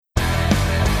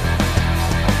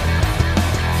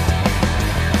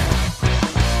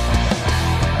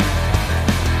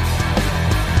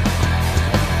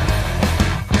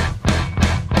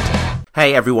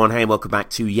Hey everyone, hey and welcome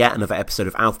back to yet another episode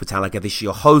of Alpha Metallica. This is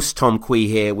your host Tom Quee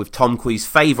here with Tom Quee's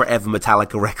favourite ever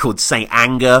Metallica record, Saint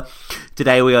Anger.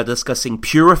 Today we are discussing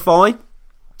Purify.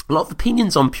 A lot of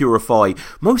opinions on Purify,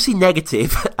 mostly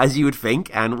negative, as you would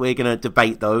think, and we're going to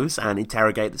debate those and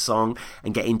interrogate the song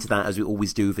and get into that as we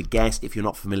always do with a guest. If you're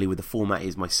not familiar with the format,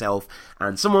 is myself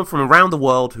and someone from around the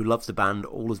world who loves the band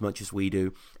all as much as we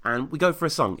do, and we go for a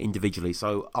song individually.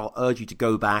 So I'll urge you to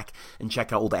go back and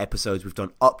check out all the episodes we've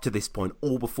done up to this point,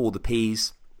 all before the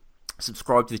P's.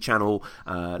 Subscribe to the channel,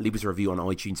 leave us a review on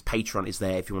iTunes. Patreon is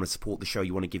there if you want to support the show,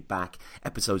 you want to give back.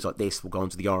 Episodes like this will go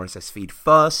onto the RSS feed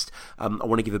first. I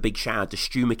want to give a big shout out to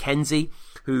Stu McKenzie,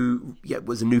 who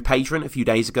was a new patron a few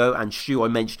days ago, and Stu I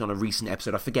mentioned on a recent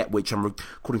episode, I forget which, I'm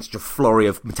recording such a flurry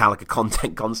of Metallica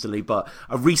content constantly, but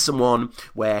a recent one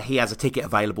where he has a ticket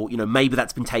available. You know, maybe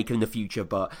that's been taken in the future,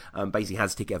 but basically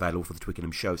has a ticket available for the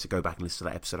Twickenham show, so go back and listen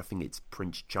to that episode. I think it's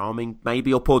Prince Charming,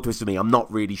 maybe, or Paul Twist with me, I'm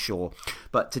not really sure.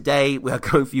 But today we are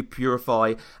going for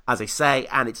Purify, as I say,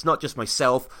 and it's not just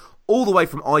myself, all the way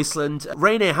from Iceland.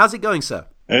 Rainier, how's it going, sir?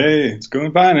 Hey, it's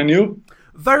going fine, and you?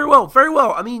 Very well, very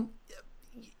well. I mean,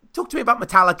 talk to me about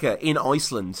Metallica in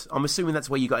Iceland. I'm assuming that's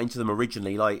where you got into them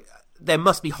originally. Like, they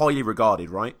must be highly regarded,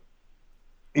 right?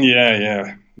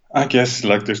 Yeah. I guess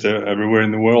like there's everywhere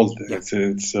in the world. Yeah.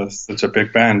 It's such a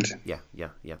big band. Yeah.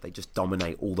 They just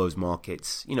dominate all those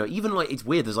markets. You know, even like it's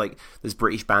weird. There's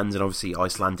British bands and obviously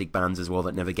Icelandic bands as well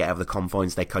that never get out of the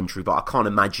confines of their country. But I can't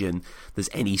imagine there's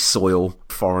any soil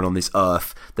foreign on this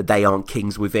earth that they aren't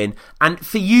kings within. And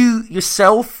for you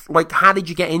yourself, like, how did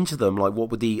you get into them? Like,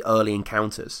 what were the early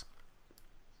encounters?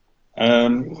 I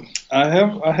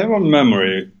have a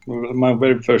memory, my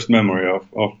very first memory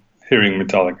of hearing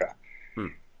Metallica.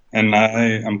 And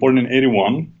I'm born in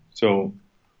 81, so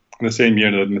the same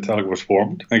year that Metallica was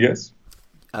formed, I guess.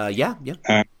 Yeah.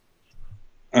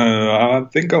 I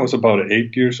think I was about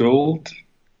 8 years old,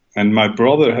 and my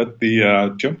brother had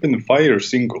the Jump in the Fire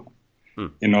single.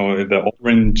 You know, the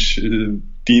orange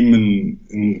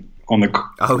demon on the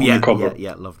cover.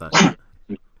 Yeah, love that.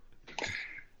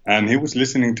 And he was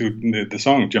listening to the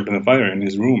song Jump in the Fire in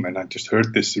his room, and I just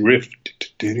heard this riff.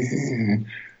 I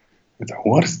thought,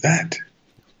 what is that?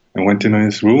 I went into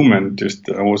his room and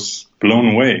I was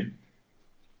blown away.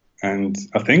 And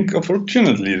I think,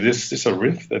 unfortunately, this is a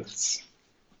riff that's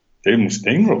Dave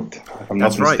Mustaine wrote, if I'm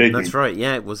not mistaken. That's right.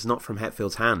 Yeah, it was not from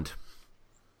Hetfield's hand.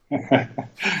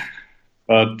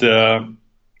 But, so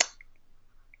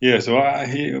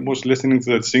he was listening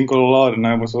to that single a lot, and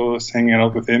I was always hanging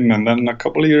out with him. And then a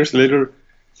couple of years later,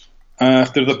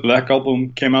 after the Black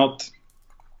Album came out,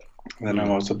 then I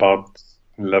was about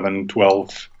 11,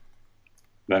 12.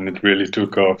 Then it really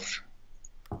took off.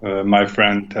 My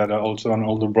friend had also an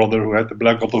older brother who had the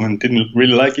Black Album and didn't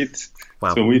really like it.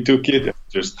 Wow. So we took it and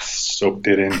just soaked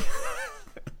it in.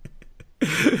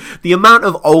 The amount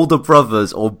of older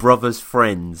brothers or brothers'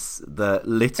 friends that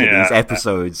litter these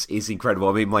episodes is incredible.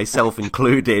 I mean, myself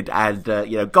included, and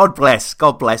God bless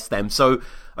them. So,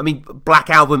 I mean, Black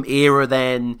Album era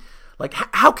then. Like,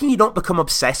 how can you not become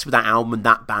obsessed with that album and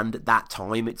that band at that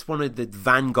time? It's one of the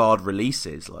vanguard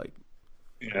releases, like.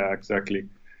 Yeah, exactly.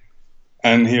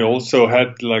 And he also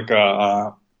had like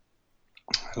a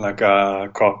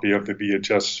copy of the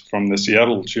VHS from the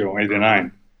Seattle show,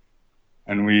 89.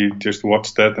 And we just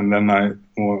watched that, and then I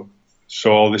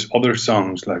saw all these other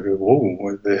songs, like,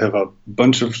 whoa, they have a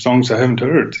bunch of songs I haven't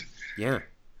heard. Yeah.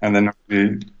 And then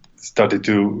we started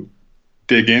to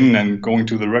dig in and going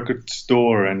to the record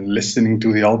store and listening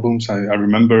to the albums. I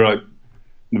remember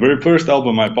the very first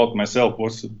album I bought myself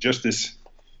was Justice.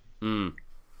 And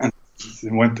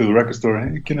I went to the record store,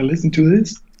 hey, can I listen to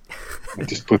this? I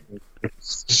just put the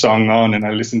song on and I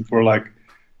listened for like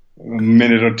a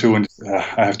minute or two and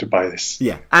I have to buy this.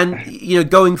 Yeah. And,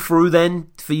 going through then,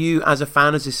 for you as a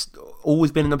fan, has this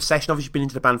always been an obsession? Obviously, you've been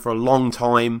into the band for a long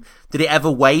time. Did it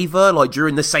ever waver, like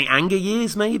during the Saint Anger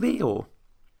years maybe, or?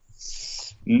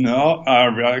 No, I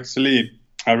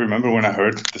remember when I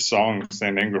heard the song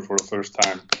Saint Anger for the first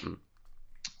time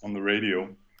on the radio,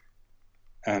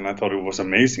 and I thought it was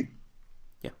amazing.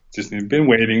 Yeah, just been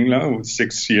waiting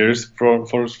 6 years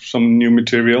for some new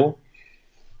material,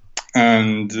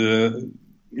 and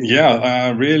I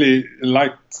really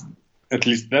liked at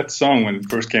least that song when it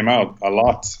first came out a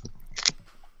lot.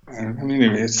 I mean,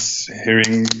 it's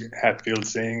hearing Hetfield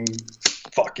saying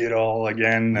 "fuck it all"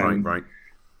 again, and right.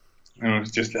 And it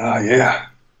was just, yeah.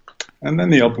 And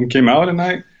then the album came out, and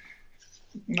I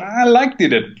liked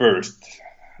it at first.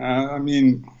 I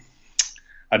mean,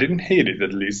 I didn't hate it,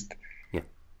 at least. Yeah.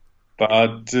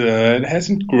 But it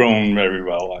hasn't grown very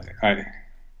well, I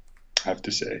have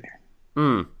to say.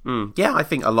 Yeah, I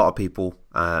think a lot of people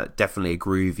definitely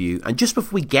agree with you. And just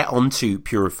before we get on to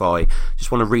Purify,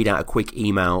 just want to read out a quick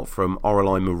email from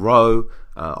Aureline Moreau.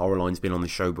 Aureline's been on the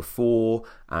show before,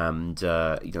 and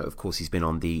of course he's been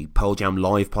on the Pearl Jam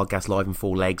Live podcast, Live in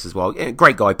Four Legs as well. Yeah,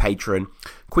 great guy, patron.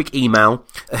 Quick email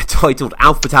titled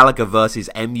Alpha Metallica versus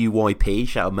MUYP.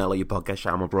 Shout out Metal, your podcast.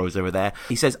 Shout out my bros over there.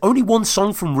 He says, only one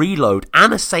song from Reload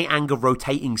and a Saint Anger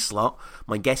rotating slot.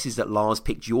 My guess is that Lars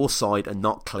picked your side and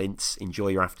not Clint's. Enjoy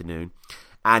your afternoon.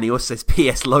 And he also says,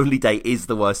 P.S. Lonely Day is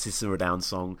the worst System of a Down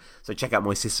song. So check out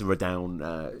my System of a Down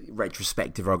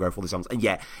retrospective where I go for all the songs. And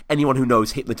yeah, anyone who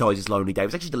knows Hypnotizes Lonely Day, it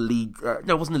was actually the lead,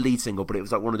 no, it wasn't the lead single, but it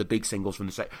was like one of the big singles from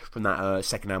that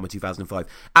second album of 2005.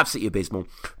 Absolutely abysmal.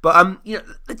 But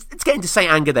let's get into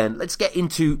Saint Anger then. Let's get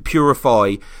into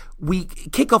Purify. We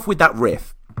kick off with that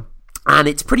riff. And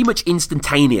it's pretty much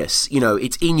instantaneous,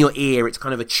 it's in your ear, it's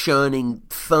kind of a churning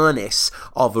furnace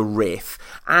of a riff.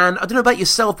 And I don't know about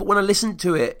yourself, but when I listen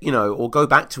to it, or go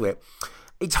back to it,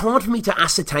 it's hard for me to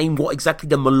ascertain what exactly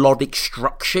the melodic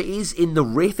structure is in the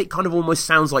riff. It kind of almost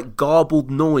sounds like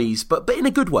garbled noise, but in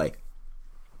a good way.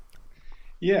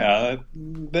 Yeah,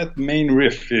 that main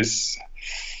riff is...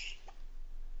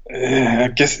 I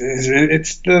guess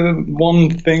it's the one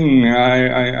thing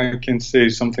I can say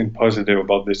something positive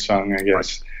about this song, I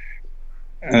guess.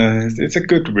 It's a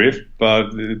good riff, but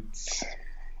it's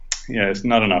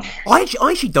not enough. I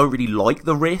actually don't really like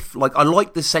the riff. Like, I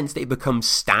like the sense that it becomes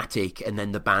static and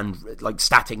then the band, like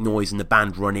static noise and the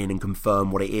band run in and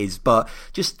confirm what it is. But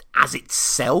just as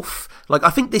itself, like, I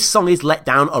think this song is let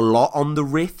down a lot on the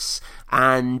riffs.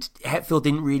 And Hetfield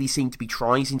didn't really seem to be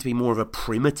trying. He seemed to be more of a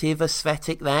primitive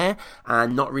aesthetic there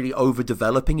and not really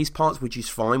overdeveloping his parts, which is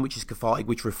fine, which is cathartic,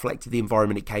 which reflected the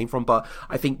environment it came from. But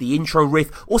I think the intro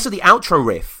riff, also the outro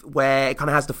riff, where it kind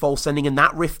of has the false ending and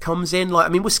that riff comes in. Like, I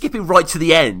mean, we're skipping right to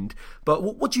the end, but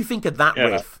what do you think of that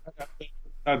riff?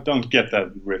 I don't get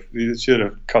that riff. You should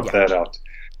have cut that out.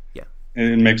 Yeah.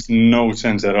 It makes no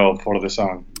sense at all for the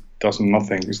song. It does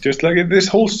nothing. It's just like, this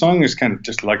whole song is kind of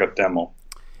just like a demo.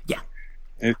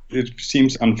 It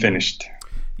seems unfinished.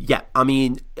 Yeah, I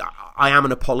mean, I am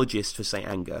an apologist for Saint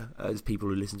Anger, as people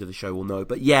who listen to the show will know.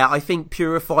 But yeah, I think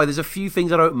Purify, there's a few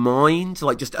things I don't mind,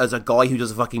 like just as a guy who does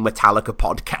a fucking Metallica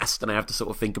podcast, and I have to sort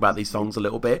of think about these songs a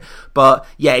little bit. But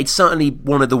yeah, it's certainly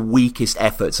one of the weakest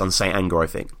efforts on Saint Anger, I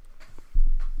think.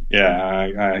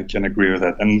 Yeah, I can agree with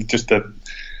that. And just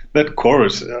that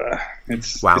chorus,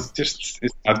 it's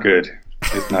not good.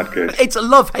 It's not good. It's a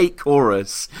love-hate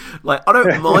chorus. Like, I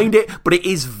don't mind it, but it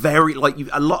is very, like,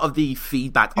 a lot of the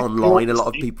feedback online, a lot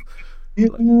of people...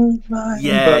 Yeah.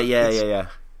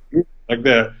 Like,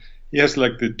 he has,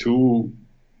 like, the two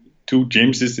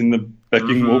Jameses in the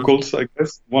backing vocals, I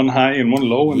guess. One high and one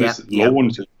low, and this low one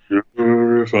is just...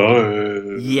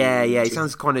 Yeah, it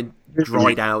sounds kind of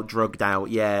dried out, drugged out,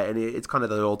 yeah, and it's kind of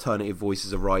the alternative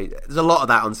voices are right. There's a lot of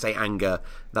that on Saint Anger,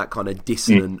 that kind of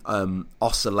dissonant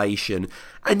oscillation.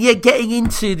 And yeah, getting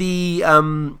into the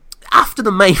after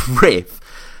the main riff,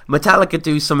 Metallica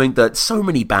do something that so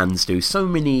many bands do, so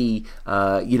many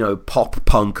pop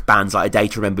punk bands like A Day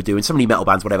to Remember do, and so many metal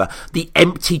bands, whatever, the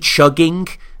empty chugging.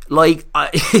 Like,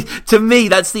 to me,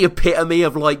 that's the epitome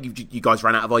of, like, you guys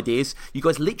ran out of ideas. You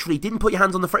guys literally didn't put your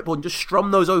hands on the fretboard and just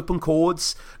strum those open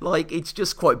chords. Like, it's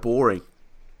just quite boring.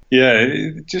 Yeah,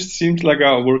 it just seems like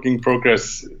a work in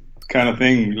progress kind of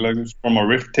thing, like from a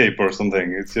riff tape or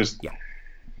something. It's just...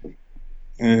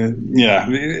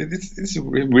 it's a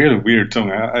really weird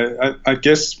song. I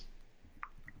guess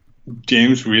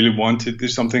James really wanted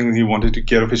this, something he wanted to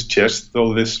get off his chest,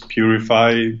 all this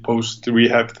Purify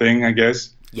post-rehab thing, I guess.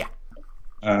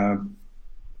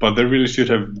 But they really should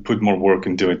have put more work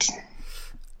into it.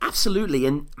 Absolutely.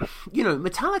 And,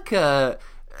 Metallica,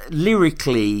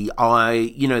 lyrically,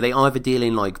 they either deal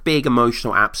in, like, big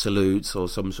emotional absolutes or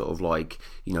some sort of, like,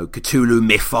 Cthulhu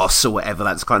mythos or whatever.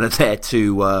 That's kind of their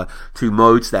two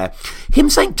modes there. Him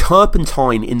saying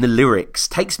turpentine in the lyrics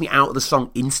takes me out of the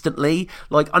song instantly.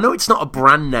 Like, I know it's not a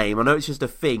brand name, I know it's just a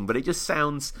thing, but it just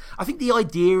sounds... I think the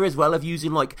idea as well of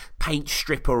using, like, paint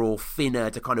stripper or thinner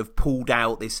to kind of pull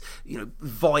out this,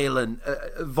 violent,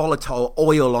 volatile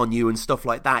oil on you and stuff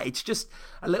like that. It's just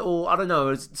a little, I don't know,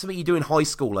 it's something you do in high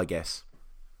school, I guess.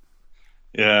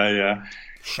 Yeah.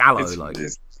 Shallow,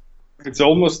 It's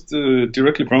almost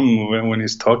directly from when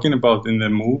he's talking about in the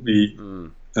movie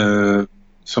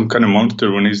Some Kind of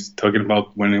Monster, when he's talking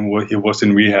about when he was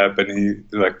in rehab and he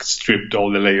like stripped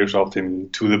all the layers off him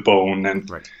to the bone, and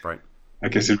right. I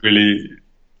guess it really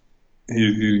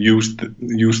he used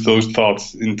those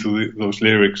thoughts into those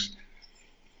lyrics.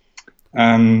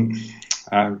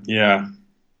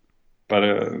 But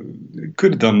it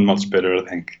could have done much better, I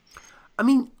think. I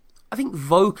mean, I think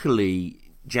vocally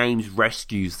James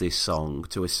rescues this song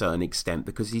to a certain extent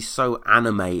because he's so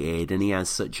animated and he has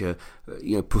such a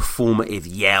performative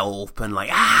yelp and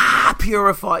like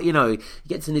purify, he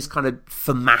gets in this kind of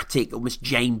thematic, almost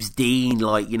James Dean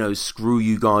like, screw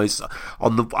you guys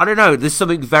on the, I don't know, there's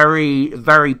something very,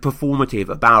 very performative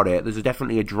about it. There's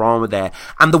definitely a drama there,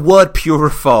 and the word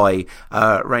purify,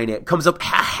 Rainer, comes up a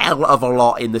hell of a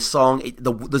lot in the song.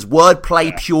 There's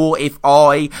wordplay, pure if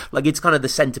I, like it's kind of the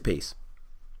centerpiece.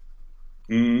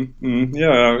 Yeah.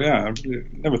 I really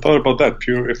never thought about that.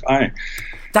 Pure if I.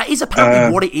 That is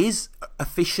apparently what it is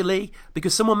officially,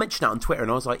 because someone mentioned that on Twitter,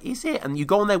 and I was like, "Is it?" And you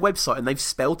go on their website, and they've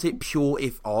spelt it pure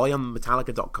if I on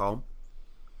Metallica.com.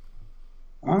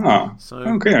 So,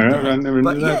 okay, I never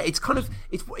knew that. Yeah, it's kind of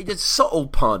it's a subtle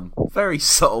pun, very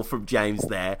subtle from James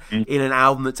there in an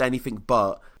album that's anything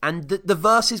but. And the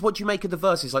verses, what do you make of the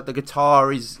verses? Like the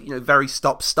guitar is, very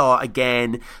stop-start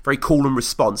again, very call and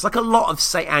response. Like a lot of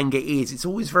Saint Anger is. It's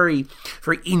always very,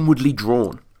 very inwardly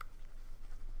drawn.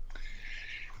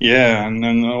 Yeah, and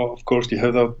then of course you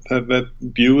have that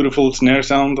beautiful snare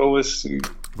sound always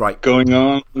going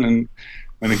on, and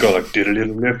when it goes like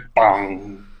diddle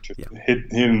bang,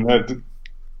 hit him. I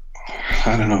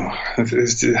don't know.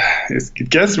 It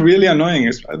gets really annoying.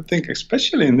 I think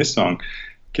especially in this song.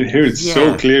 You can hear it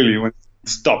so clearly when it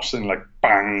stops and like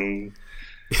bang.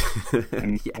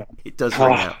 And, it does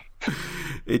ring out.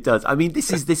 It does. I mean,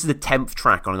 this is the 10th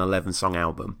track on an 11-song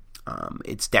album.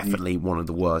 It's definitely one of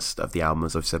the worst of the album,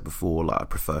 as I've said before. Like, I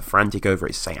prefer Frantic over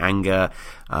it. Saint Anger,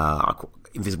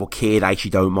 Invisible Kid. I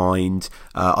actually don't mind.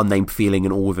 Unnamed Feeling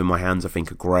and All Within My Hands, I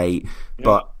think, are great.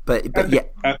 But I think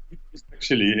this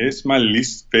actually is my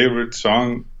least favorite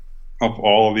song of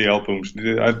all the albums.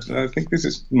 I think this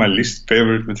is my least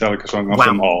favorite Metallica song of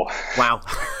them all. Wow.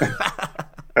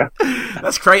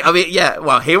 That's great. I mean,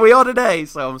 well, here we are today,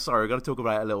 so I'm sorry, we've got to talk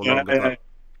about it a little longer. Yeah.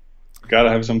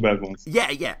 Gotta have some bad ones.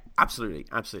 Yeah, absolutely.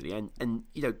 And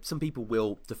some people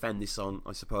will defend this song,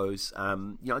 I suppose.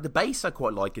 The bass I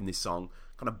quite like in this song,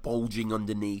 kind of bulging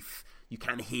underneath. You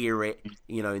can hear it,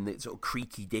 in the sort of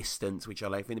creaky distance, which I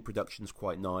like. I think the production's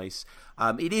quite nice.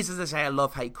 It is, as I say, a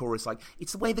love-hate chorus. Like,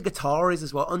 it's the way the guitar is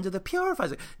as well. Under the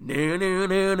purifiers,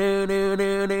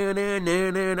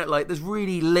 like there's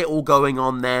really little going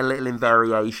on there, little in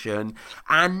variation.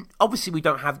 And obviously we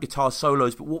don't have guitar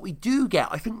solos, but what we do get,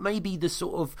 I think maybe the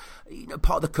sort of,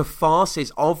 part of the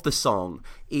catharsis of the song,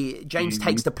 James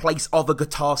takes the place of a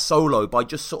guitar solo by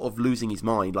just sort of losing his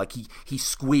mind. Like he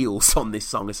squeals on this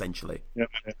song, essentially. Yeah.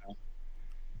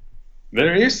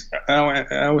 There is.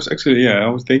 I was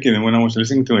thinking when I was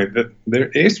listening to it that there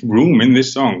is room in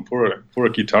this song for a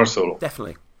guitar solo.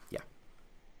 Definitely, yeah.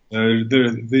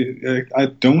 I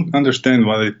don't understand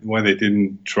why they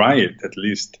didn't try it at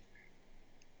least.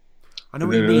 I know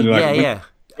what you mean. Yeah.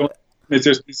 It's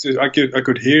just I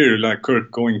could hear like Kurt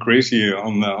going crazy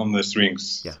on the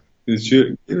strings. Yeah.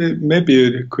 Maybe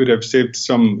it could have saved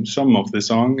some of the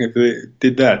song if they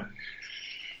did that.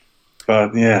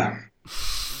 But yeah.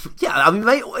 Yeah, I mean,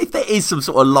 if there is some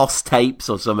sort of lost tapes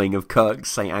or something of Kirk's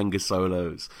Saint Anger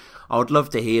solos, I would love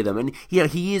to hear them. And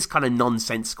he is kind of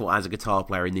nonsensical as a guitar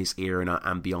player in this era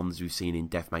and beyond, as we've seen in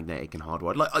Death Magnetic and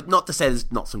Hardwired. Like, not to say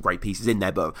there's not some great pieces in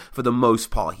there, but for the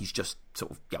most part, he's just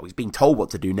sort of he's being told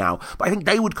what to do now. But I think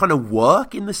they would kind of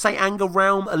work in the Saint Anger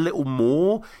realm a little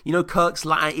more. Kirk's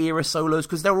latter era solos,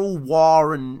 because they're all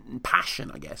war and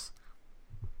passion, I guess.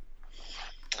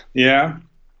 Yeah.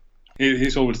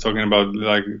 He's always talking about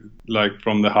like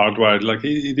from the Hardwired, like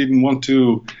he didn't want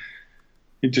to.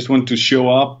 He just wanted to show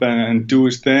up and do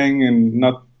his thing and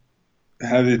not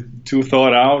have it too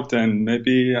thought out. And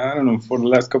maybe, I don't know, for the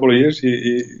last couple of years,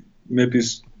 he maybe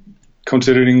is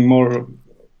considering more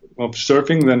of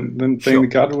surfing than playing the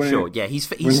guitar. Sure, yeah, he's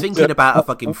thinking about a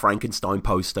fucking Frankenstein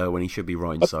poster when he should be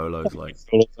writing solos. Like,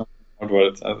 I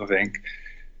think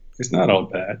it's not all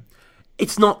bad.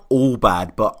 It's not all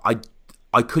bad, but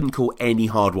I couldn't call any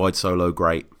Hardwired solo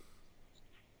great.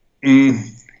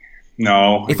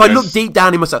 No. If I look deep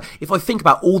down in myself, if I think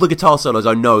about all the guitar solos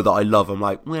I know that I love, I'm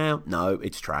like, well, no,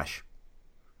 it's trash.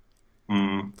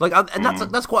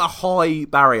 That's quite a high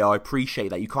barrier. I appreciate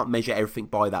that. You can't measure everything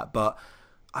by that, but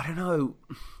I don't know.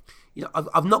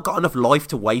 I've not got enough life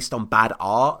to waste on bad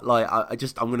art. Like,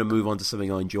 I'm going to move on to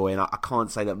something I enjoy, and I can't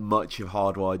say that much of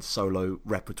Hardwired's solo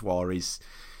repertoire is.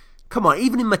 Come on,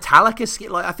 even in Metallica,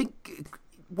 like I think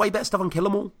way better stuff on Kill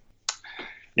 'Em All.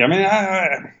 Yeah, I mean,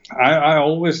 I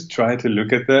always try to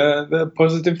look at the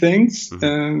positive things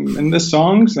in the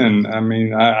songs, and I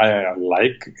mean, I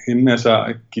like him as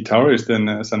a guitarist and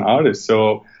as an artist,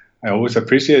 so I always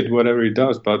appreciate whatever he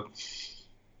does, but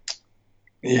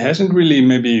he hasn't really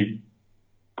maybe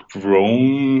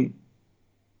grown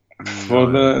for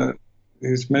the.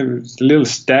 He's maybe a little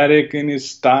static in his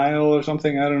style or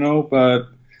something. I don't know, but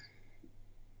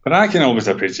I can always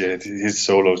appreciate his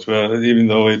solos. Well, even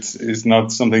though it's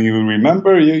not something you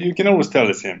remember, you can always tell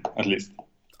it's him at least.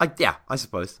 I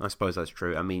suppose that's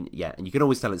true. I mean, yeah, and you can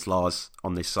always tell it's Lars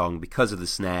on this song because of the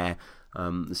snare.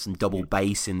 There's some double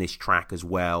bass in this track as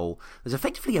well. There's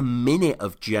effectively a minute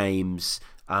of James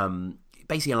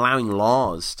basically allowing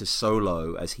Lars to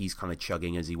solo as he's kind of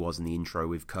chugging as he was in the intro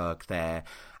with Kirk there.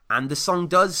 And the song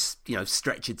does,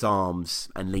 stretch its arms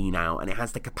and lean out, and it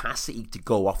has the capacity to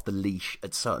go off the leash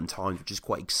at certain times, which is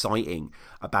quite exciting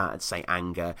about Saint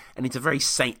Anger. And it's a very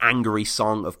Saint Angery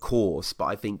song, of course, but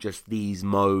I think just these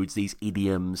modes, these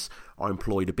idioms, are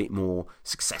employed a bit more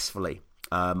successfully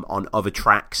on other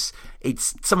tracks.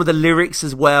 It's some of the lyrics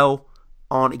as well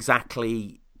aren't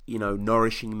exactly,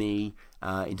 nourishing me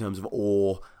in terms of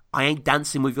awe. I ain't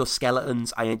dancing with your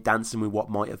skeletons. I ain't dancing with what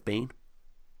might have been.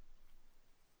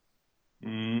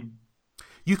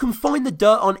 You can find the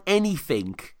dirt on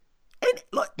anything.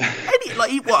 What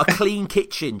a clean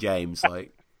kitchen, James.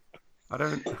 Like, I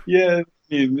don't. Yeah,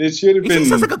 it should have been. He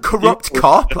sounds like a corrupt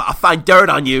cop. Like, I find dirt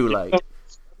on you, like.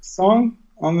 Song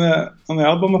on the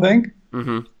album, I think.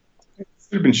 Mm-hmm. It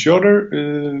should have been shorter,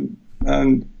 and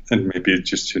maybe it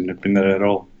just shouldn't have been there at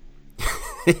all.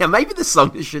 Yeah, maybe the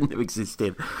song shouldn't have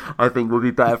existed. I think would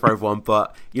be better for everyone,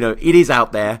 but it is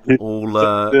out there.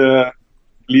 All.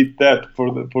 Delete that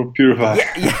for Purify.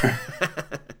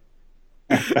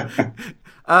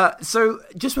 Yeah. So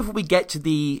just before we get to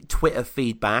the Twitter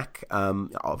feedback,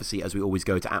 obviously as we always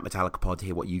go to @MetallicaPod to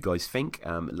hear what you guys think,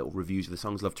 little reviews of the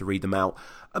songs, love to read them out.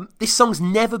 This song's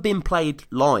never been played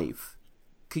live.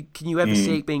 Can you ever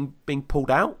see it being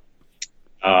pulled out?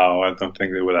 Oh, I don't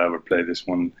think they will ever play this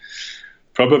one.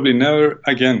 Probably never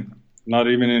again. Not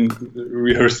even in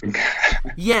rehearsing.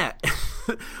 Yeah.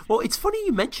 Well, it's funny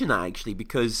you mention that, actually,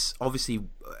 because obviously,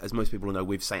 as most people know,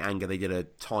 with Saint Anger, they did a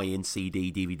tie-in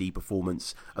CD, DVD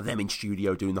performance of them in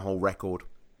studio doing the whole record,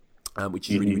 which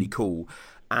is really, really cool.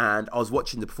 And I was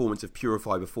watching the performance of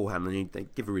Purify beforehand, and they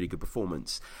give a really good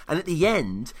performance. And at the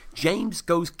end, James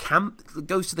goes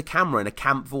to the camera in a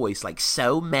camp voice, like,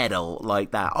 so metal,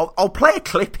 like that. I'll play a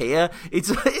clip here.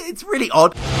 It's really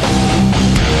odd.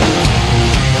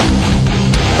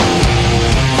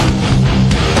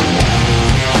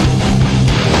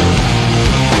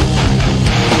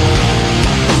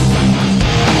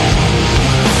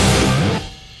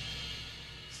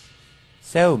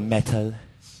 So metal.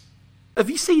 Have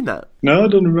you seen that? No, I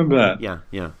don't remember that.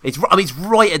 Yeah. It's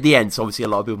right at the end, so obviously a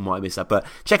lot of people might miss that. But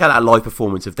check out that live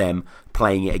performance of them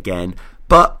playing it again.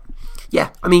 But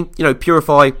yeah, I mean,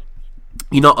 Purify,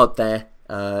 you're not up there,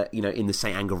 in the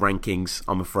Saint Anger rankings.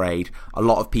 I'm afraid a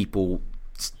lot of people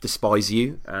despise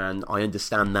you, and I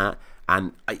understand that.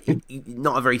 And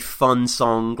not a very fun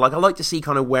song. Like, I like to see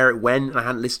kind of where it went. And I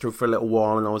hadn't listened to it for a little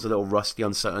while, and I was a little rusty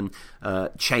on certain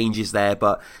changes there.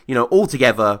 But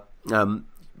altogether,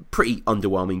 pretty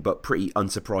underwhelming, but pretty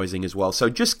unsurprising as well. So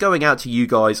just going out to you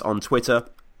guys on Twitter.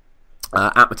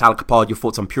 @MetallicaPod, your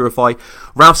thoughts on Purify.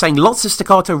 Ralph saying lots of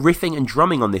staccato riffing and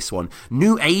drumming on this one.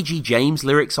 New agey James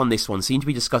lyrics on this one seem to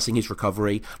be discussing his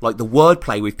recovery, like the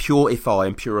wordplay with Purify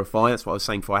and Purify. That's what I was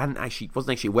saying before. Wasn't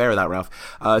actually aware of that, Ralph.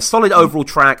 Solid overall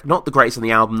track, not the greatest on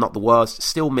the album, not the worst.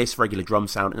 Still miss regular drum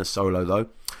sound in a solo though.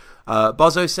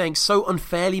 Bozzo saying so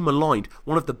unfairly maligned,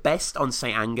 one of the best on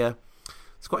Saint Anger.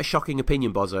 It's quite a shocking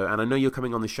opinion, Bozzo, and I know you're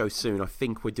coming on the show soon. I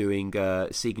think we're doing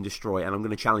Seek and Destroy, and I'm going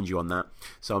to challenge you on that.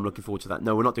 So I'm looking forward to that.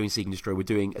 No, we're not doing Seek and Destroy.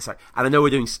 And I know we're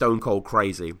doing Stone Cold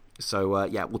Crazy. So,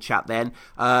 yeah, we'll chat then.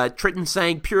 Triton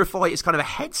saying Purify is kind of a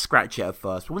head-scratcher at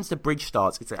first, but once the bridge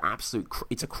starts, it's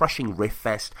a crushing riff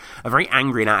fest. A very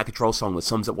angry and out-of-control song that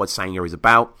sums up what Saint Anger is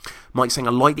about. Mike saying,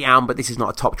 I like the album, but this is not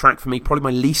a top track for me. Probably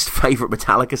my least favourite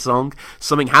Metallica song.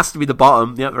 Something has to be the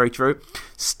bottom. Yeah, very true.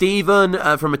 Stephen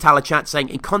from Metallica Chat saying,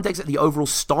 in context of the overall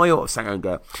style of Saint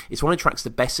Anger, it's one of the tracks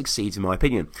that best succeeds in my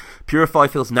opinion. Purify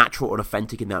feels natural and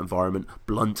authentic in that environment.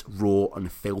 Blunt, raw,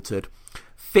 unfiltered.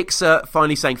 Fixer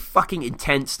finally saying fucking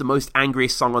intense, the most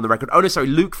angriest song on the record. Oh no, sorry,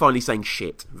 Luke finally saying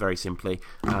shit, very simply.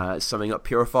 Summing up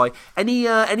Purify.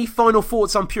 Any final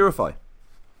thoughts on Purify?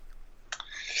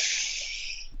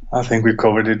 I think we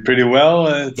covered it pretty well.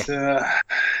 It's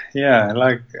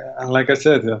like I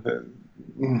said,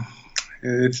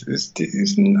 it's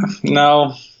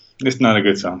not a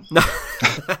good song.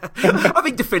 I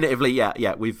think definitively,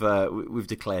 yeah, we've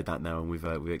declared that now, and we've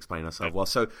explained ourselves well.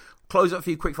 So, close up a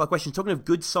few quick fire questions. Talking of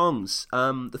good songs,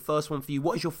 the first one for you: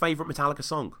 what is your favourite Metallica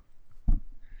song?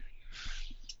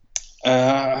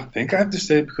 I think I have to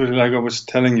say, because like I was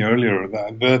telling you earlier,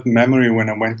 that memory when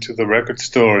I went to the record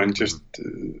store and just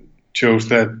chose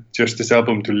that Justice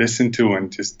album to listen to,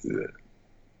 and just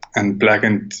and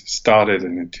Blackened started,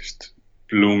 and it just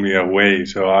blew me away.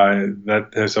 So that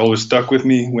has always stuck with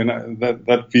me when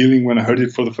that feeling when I heard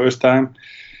it for the first time.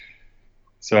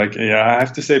 So I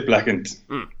have to say Blackened.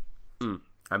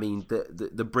 I mean,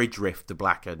 the bridge riff to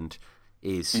Blackened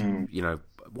is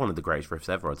one of the greatest riffs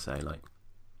ever, I'd say. Like,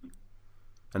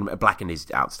 and Blackened is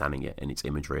outstanding in its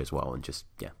imagery as well, and just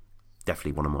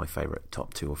definitely one of my favorite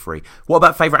top 2 or 3. What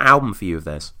about favorite album for you of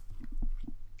theirs?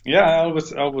 Yeah, I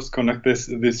always connect this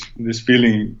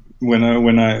feeling when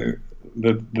I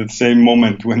the same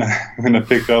moment when I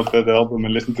picked up that album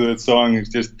and listened to that song. It's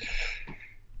just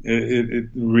it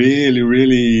really,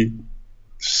 really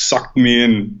sucked me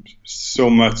in so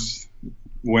much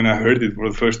when I heard it for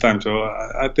the first time. So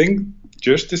I think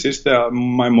Justice is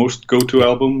my most go-to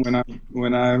album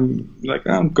when I'm like,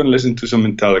 I'm gonna listen to some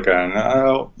Metallica, and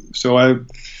I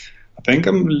think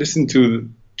I'm listening to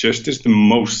Justice the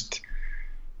most,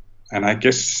 and I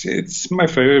guess it's my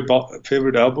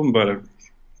favorite album. But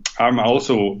I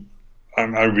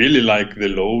really like the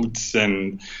Loads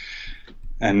and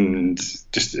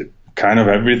just kind of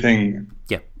everything.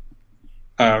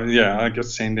 I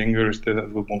guess Saint Anger is the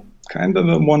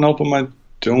one album I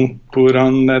don't put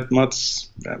on that much,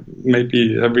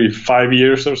 maybe every 5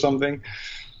 years or something.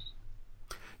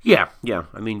 Yeah.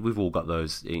 I mean, we've all got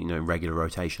those, in regular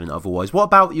rotation and otherwise. What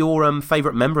about your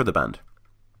favourite member of the band?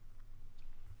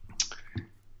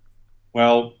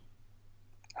 Well,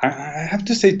 I have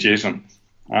to say Jason.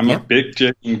 I'm a big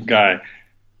Jason guy.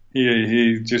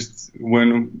 He just,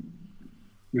 when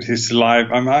his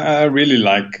live, I really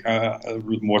like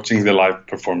watching the live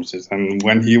performances, and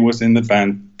when he was in the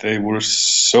band, they were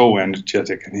so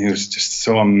energetic, and he was just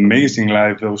so amazing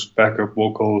live. Those backup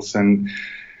vocals and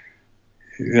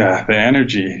the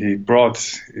energy he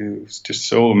brought, it was just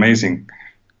so amazing.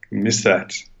 Miss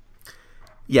that.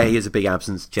 Yeah, he is a big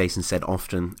absence. Jason said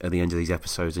often at the end of these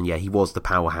episodes, and he was the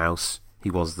powerhouse. He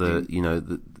was the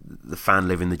the fan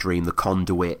living the dream, the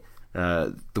conduit,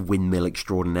 the windmill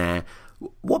extraordinaire.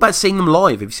 What about seeing them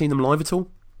live? Have you seen them live at all?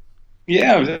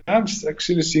 Yeah, I've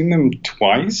actually seen them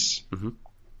twice.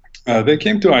 Mm-hmm. They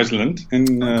came to Iceland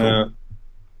in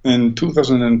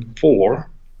 2004,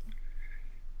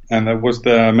 and that was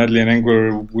the Medley and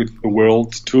Anger with the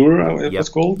World tour. It was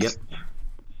called. Yep.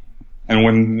 And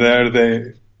when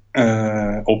they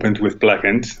opened with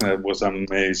Blackened, that was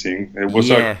amazing. It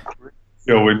was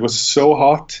it was so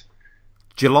hot.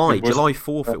 July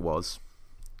 4th it was.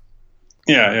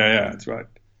 Yeah, that's right.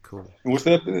 Cool. Was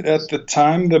that at the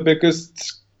time the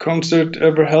biggest concert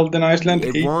ever held in Iceland?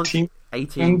 It was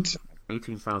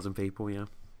 18,000 people, yeah.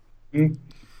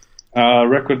 A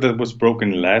record that was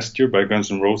broken last year by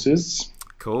Guns N' Roses.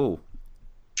 Cool.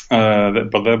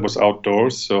 But that was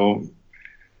outdoors, so...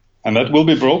 And that will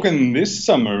be broken this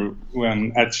summer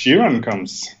when Ed Sheeran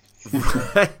comes.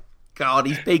 God,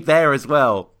 he's big there as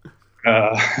well.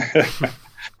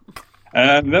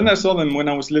 And then I saw them when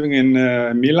I was living in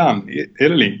Milan,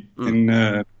 Italy,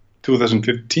 in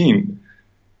 2015,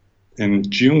 in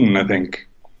June, I think.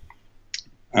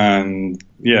 And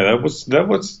that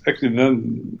was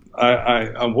actually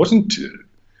I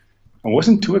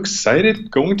wasn't too excited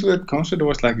going to that concert. I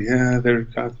was like, they're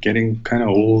getting kind of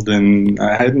old, and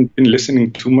I hadn't been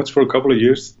listening too much for a couple of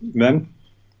years then.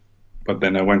 But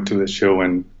then I went to the show,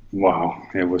 and wow,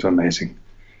 it was amazing.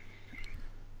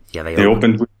 Yeah, they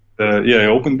opened with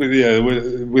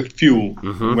with Fuel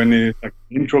when the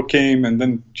intro came, and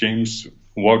then James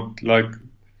walked like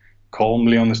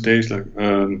calmly on the stage, like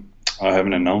I have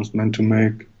an announcement to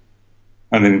make,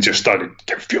 and then it just started,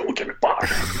 "Get Fuel, give it back."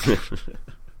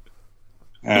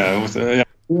 It was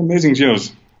amazing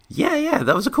shows. Yeah,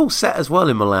 that was a cool set as well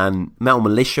in Milan. Metal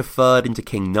Militia third into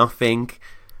King Nothing,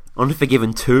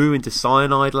 Unforgiven 2 into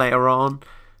Cyanide later on,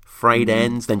 Frayed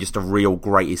Ends, then just a real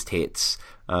greatest hits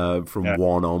from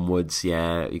 1 onwards.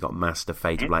 Yeah, you got Master,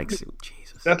 Fate, Black Seal.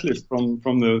 Jesus. That list from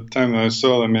the time I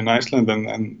saw them in Iceland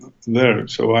and there.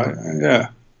 So I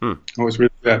was really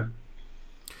glad.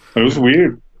 But it was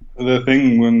weird, the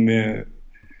thing when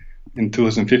in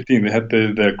 2015 they had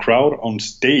the crowd on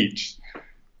stage.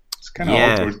 It's kind of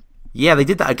awkward. Yeah, they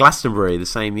did that at Glastonbury the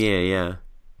same year.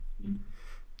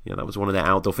 Yeah, that was one of their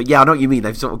outdoor things. Yeah, I know what you mean.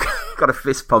 They've sort of got a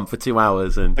fist pump for 2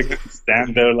 hours and like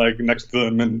stand there like next to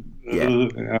them and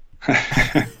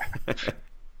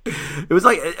It was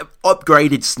like an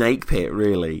upgraded Snake Pit,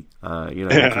 really.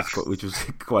 Which was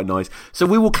quite nice. So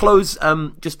we will close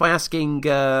just by asking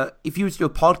if you were to do a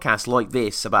podcast like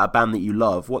this about a band that you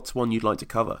love, what's one you'd like to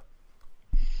cover?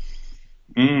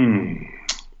 I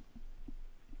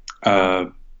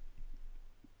the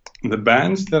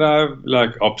bands that I've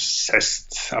like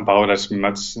obsessed about as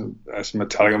much as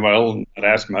Metallica, well, not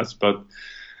as much, but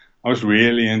I was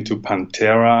really into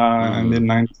Pantera in the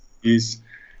 90s.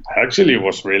 I actually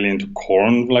was really into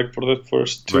Korn like for the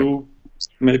first two,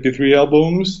 maybe 3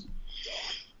 albums.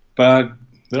 But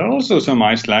there are also some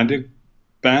Icelandic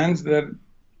bands that,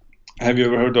 have you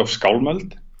ever heard of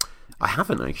Skálmöld? I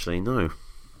haven't actually, no.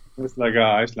 It's like an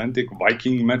Icelandic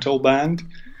Viking metal band.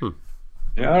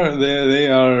 They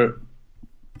are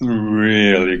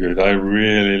really good. I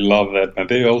really love that. And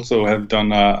they also have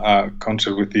done a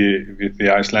concert with the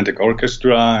Icelandic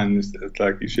Orchestra, and it's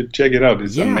like you should check it out.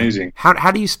 It's amazing.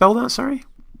 How do you spell that? Sorry.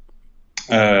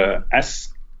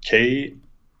 SK,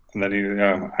 and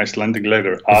then Icelandic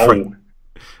letter A.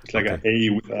 It's like a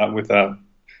with a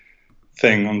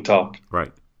thing on top.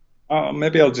 Right.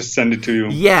 Maybe I'll just send it to you.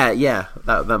 Yeah.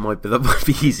 That might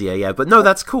be easier. Yeah, but no,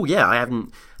 that's cool. Yeah, I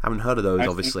haven't heard of those.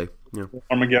 Obviously,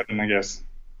 Armageddon, I guess.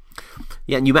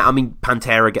 Yeah, and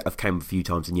Pantera have come a few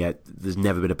times, and yet there's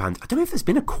never been a I don't know if there's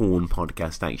been a Korn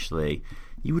podcast actually.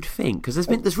 You would think, because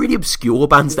there's really obscure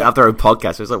bands that have their own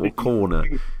podcast. So it's like, well,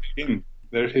 Korn.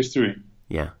 Their history.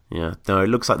 Yeah. No, it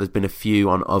looks like there's been a few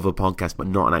on other podcasts, but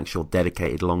not an actual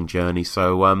dedicated long journey.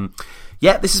 So,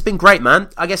 this has been great, man.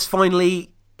 I guess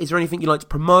finally, is there anything you'd like to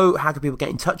promote? How can people get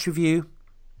in touch with you?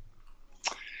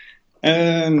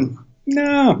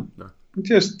 No.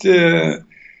 Just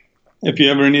if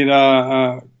you ever need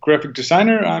a graphic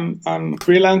designer, I'm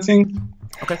freelancing.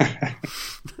 Okay.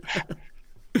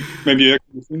 Maybe you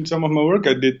have seen some of my work.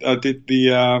 I did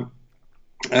the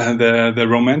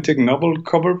romantic novel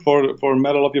cover for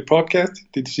Metal Up Your Podcast.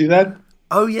 Did you see that?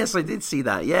 Oh yes, I did see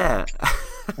that. Yeah.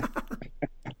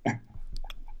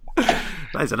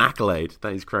 That is an accolade.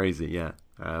 That is crazy. Yeah.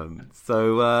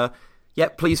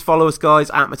 Please follow us, guys,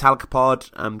 at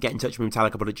MetallicaPod. Get in touch with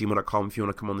MetallicaPod@gmail.com if you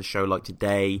want to come on the show like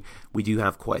today. We do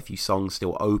have quite a few songs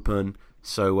still open.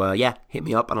 So, hit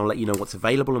me up and I'll let you know what's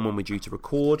available and when we're due to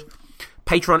record.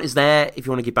 Patreon is there if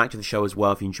you want to give back to the show as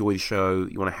well. If you enjoy the show,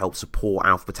 you want to help support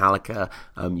Alpha Metallica,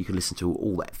 you can listen to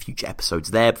all the future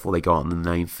episodes there before they go on the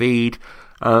main feed.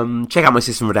 Check out my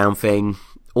System of a Down thing,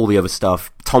 all the other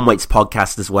stuff. Tom Waits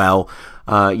podcast as well.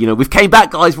 We've came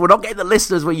back, guys. We're not getting the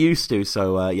listeners we're used to.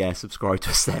 So, subscribe to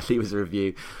us there. Leave us a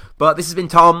review. But this has been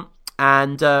Tom.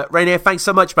 And Rainier, thanks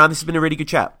so much, man. This has been a really good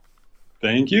chat.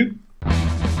 Thank you.